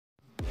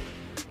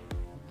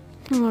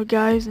Hello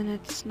guys, and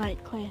it's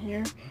Night Clan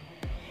here,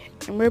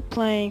 and we're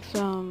playing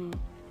some,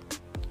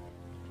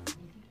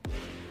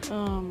 I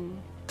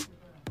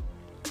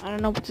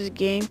don't know what this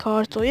game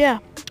called, so yeah,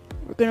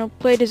 we're gonna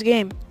play this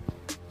game.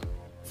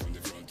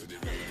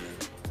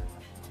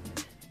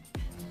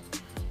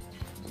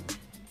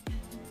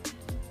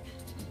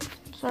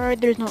 Sorry,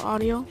 there's no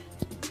audio.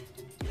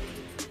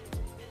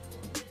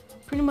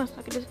 Pretty much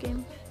suck at this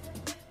game.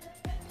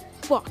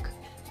 Fuck.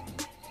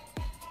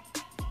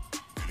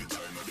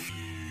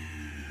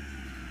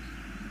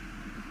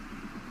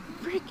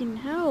 Freaking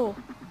hell.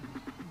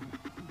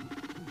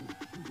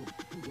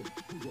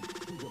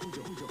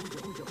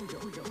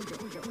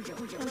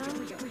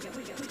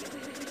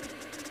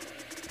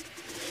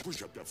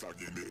 Push up that flag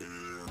in the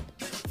air.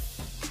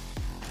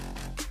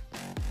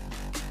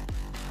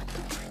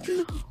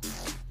 No.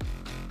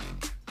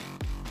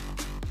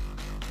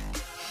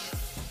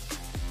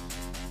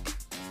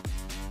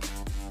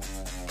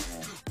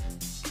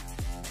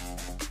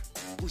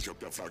 Push up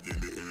that flag in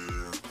the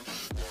air.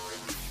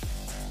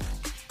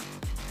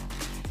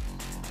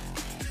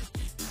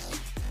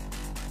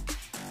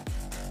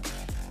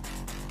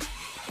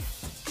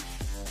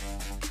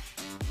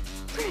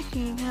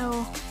 Freaking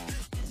hell.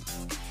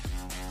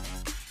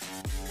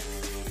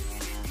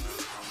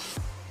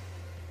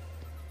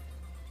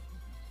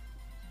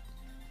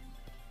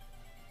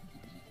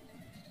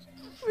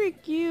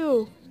 Freak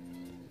you.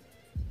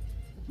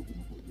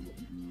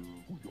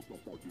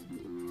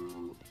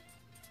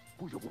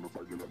 Push up on the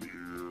flag in the air.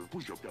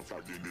 Push up that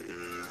flag in the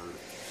air.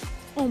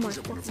 Oh my Push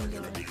up on the flag fucking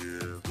in the god.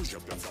 air. Push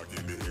up that flag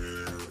in the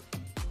air.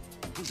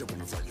 Push up on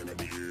the flag in the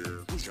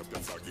air. Push up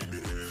that flag in the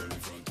air.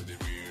 Front to the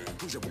rear.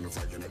 Push up on the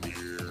flag in the air.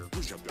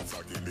 Push up that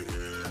flag in the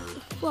air.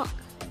 Fuck.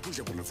 Push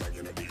up on the flag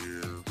in the air.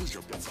 Push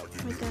up that flag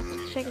in Wait, the I have air.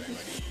 to check if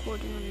it's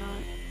recording or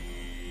not.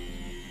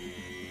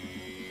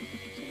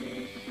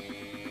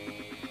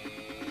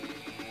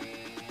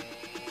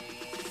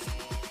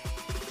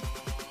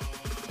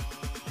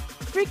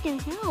 Freaking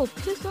hell,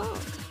 piss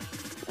off.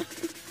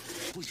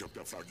 Push up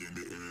that flag in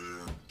the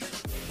air.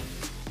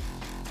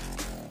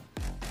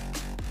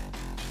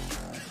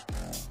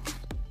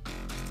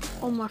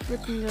 Oh my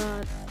freaking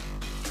god.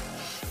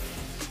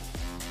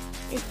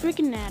 You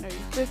freaking mad? Are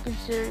you freaking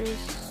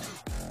serious?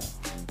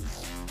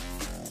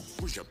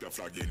 Push up that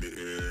flag in the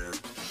air.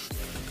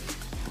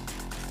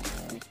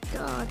 Oh my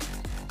god.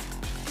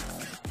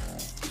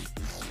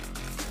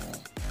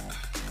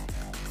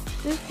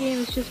 This game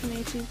is just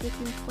makes me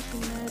freaking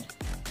fucking mad.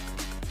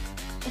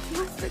 Oh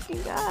my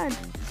freaking god.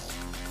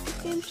 This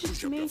game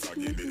just makes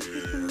me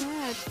freaking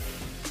mad.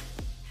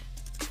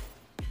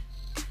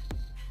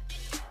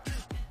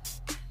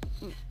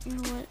 You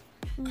know what?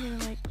 I'm gonna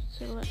like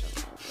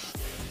select.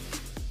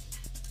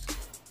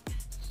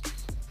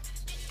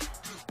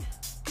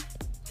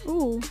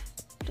 Ooh. What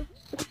the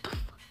fuck?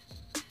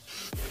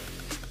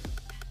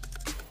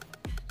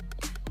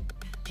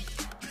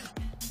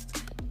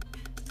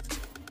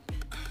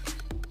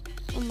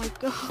 Oh my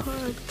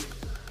god.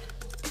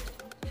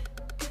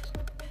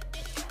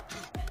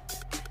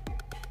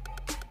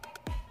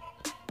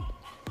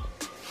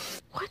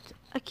 What?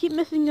 I keep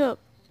messing up.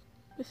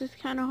 This is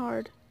kind of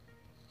hard.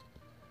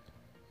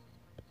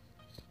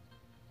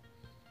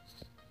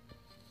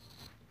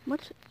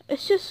 What?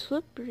 It's just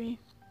slippery.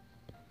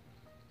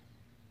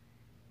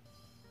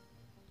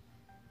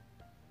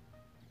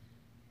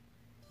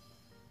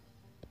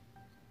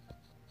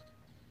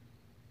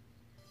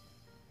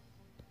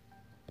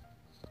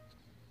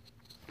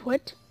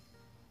 What?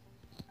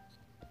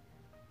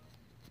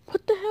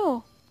 What the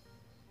hell?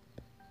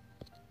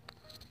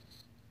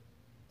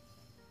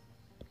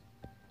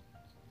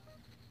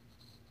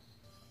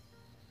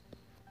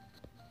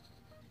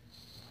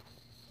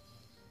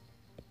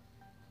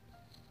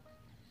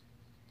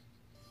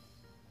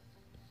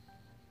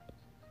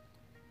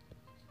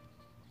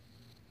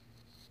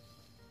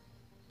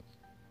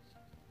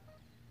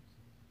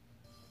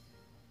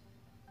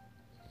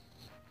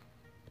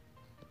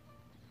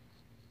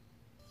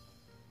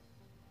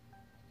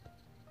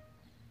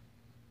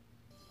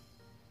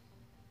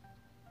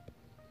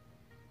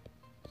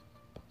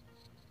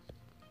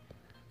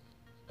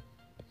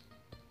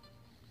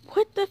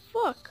 What the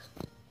fuck?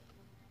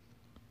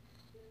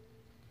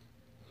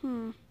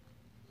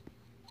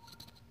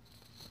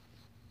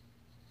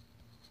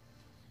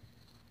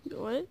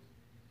 What?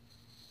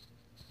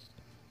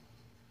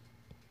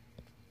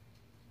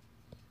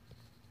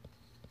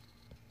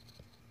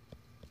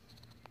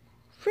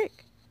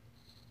 Frick.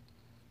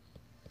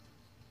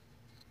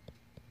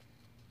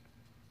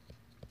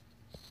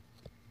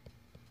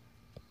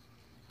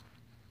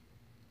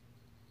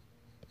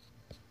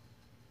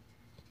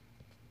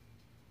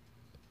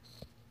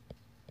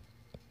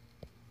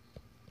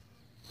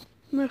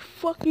 My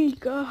fucking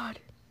god.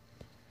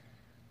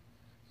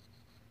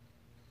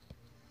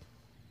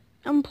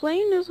 I'm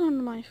playing this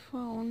on my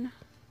phone.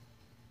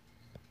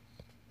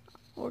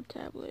 Or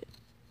tablet.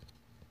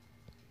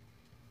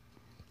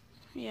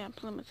 Yeah, I'm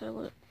playing my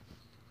tablet.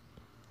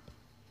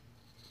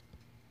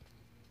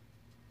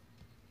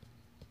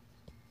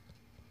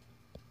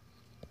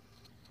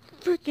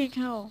 freaking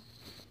hell.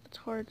 It's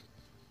hard.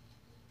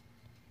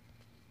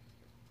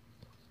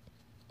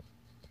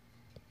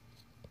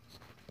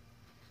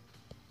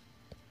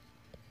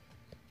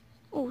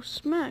 Oh,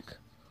 smack.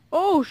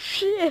 Oh,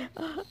 shit.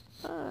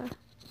 Oh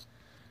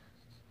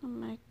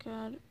my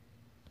god.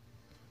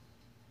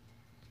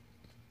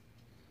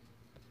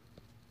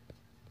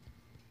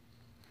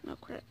 No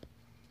crap.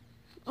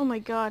 Oh my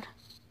god.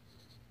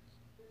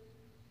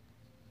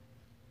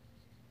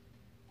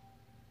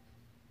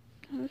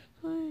 Let's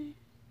play.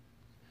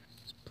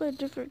 Let's play a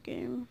different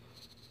game.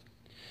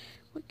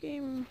 What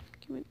game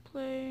can we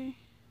play?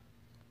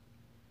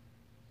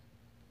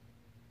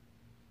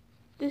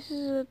 This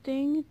is a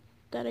thing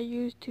that I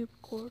use to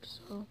record,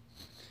 so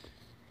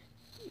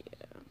yeah.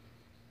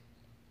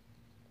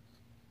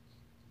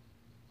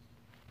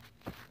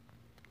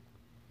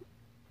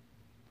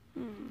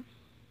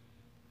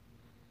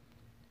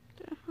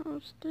 The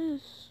hell's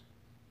this?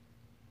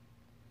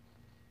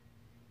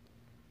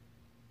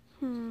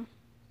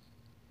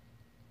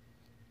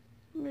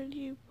 What are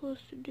you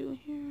supposed to do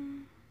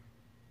here?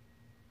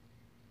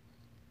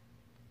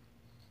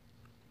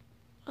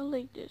 I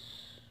like this.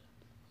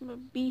 I'm a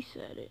beast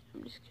at it.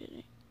 I'm just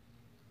kidding.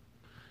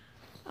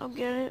 I'll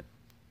get it.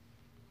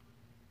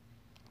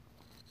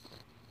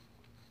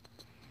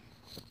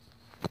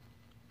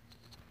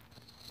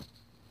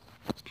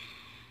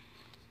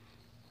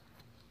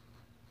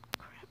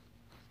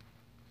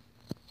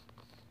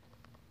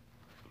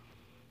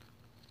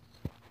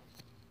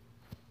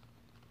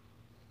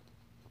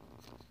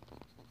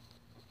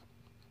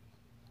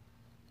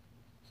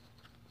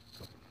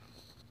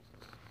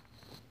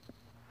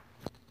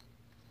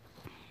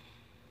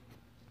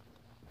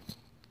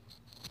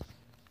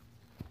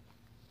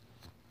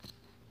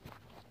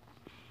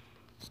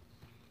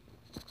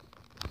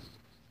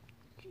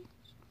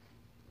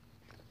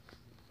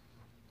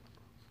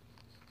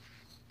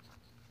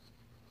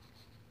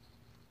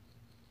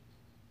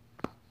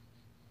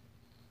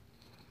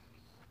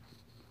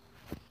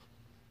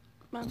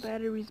 My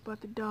battery's about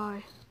to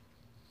die.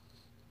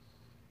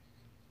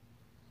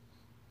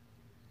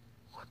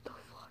 What the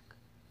fuck?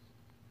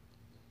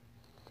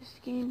 This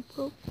game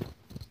broke.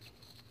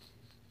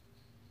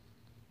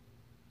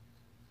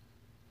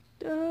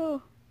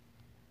 Oh.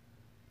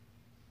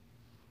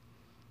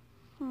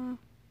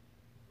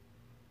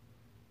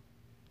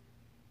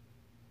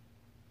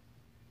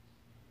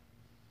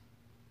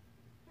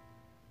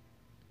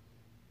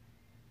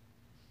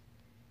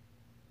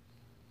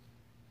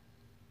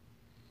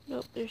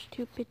 Nope, there's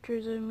two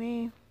pictures of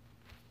me.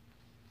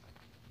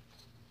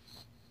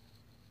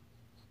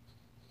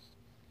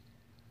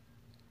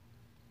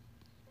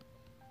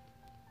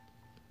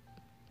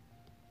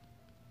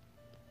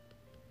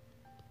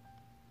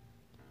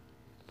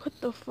 What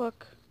the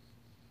fuck?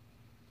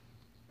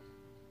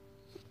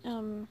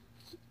 Oh,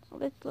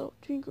 that's the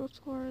Twinkle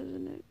Star,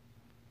 isn't it?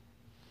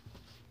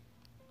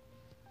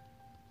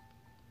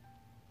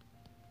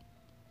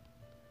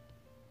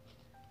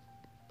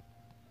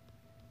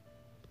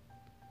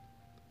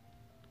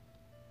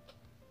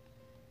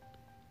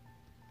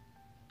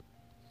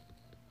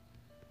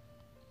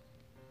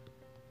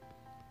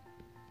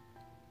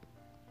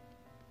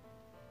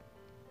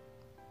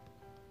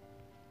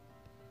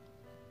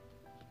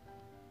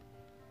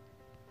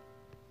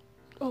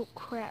 Oh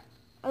crap.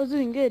 I was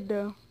doing good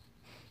though.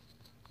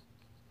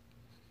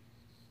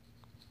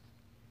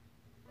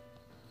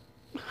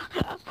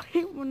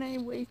 When I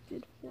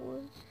wasted 4.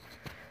 Let's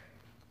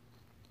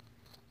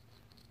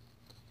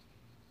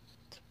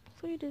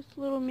play this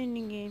little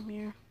mini game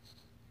here.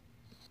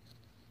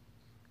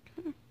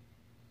 Okay.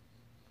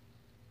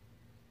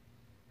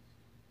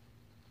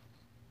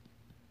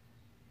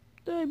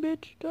 Die,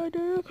 bitch. Die,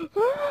 die.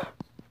 Ah!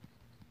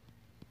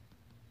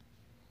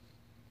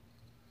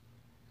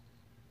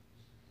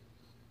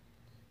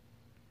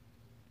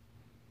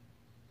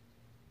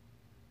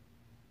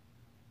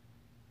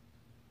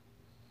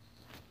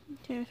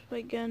 Okay, let's play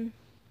again.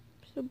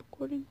 Still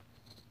recording.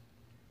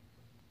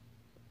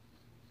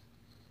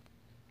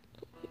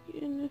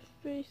 In the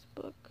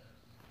Facebook.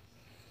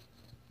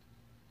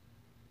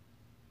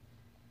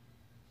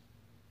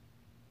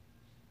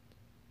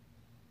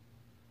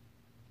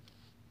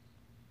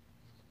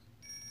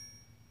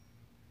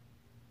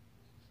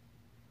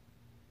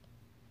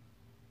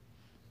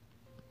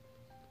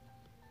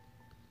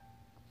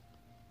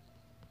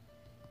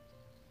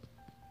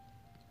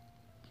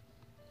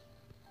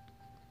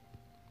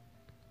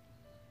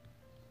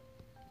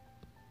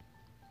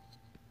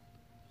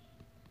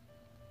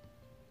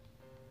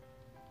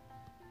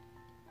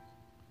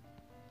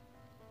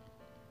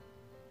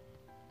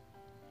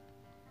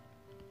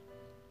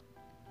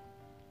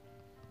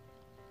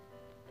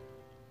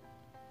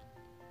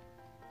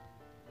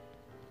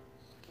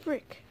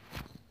 Frick.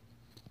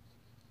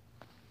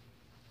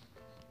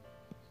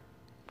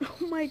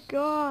 Oh my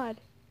god.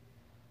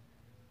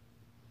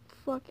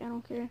 Fuck, I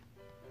don't care.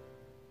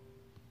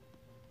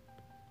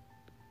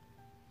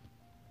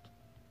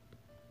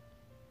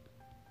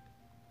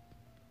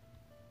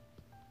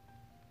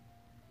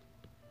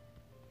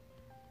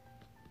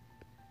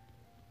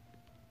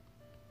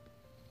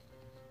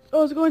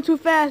 Oh, it's going too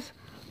fast.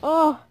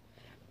 Oh,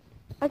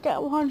 I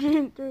got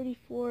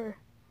 134.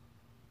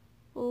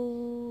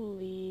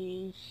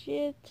 Holy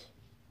shit.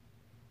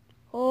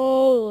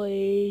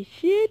 Holy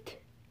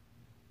shit.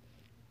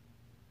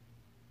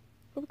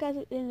 Hope you guys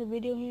are in the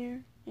video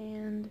here,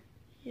 and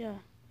yeah.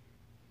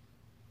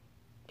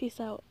 Peace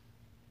out.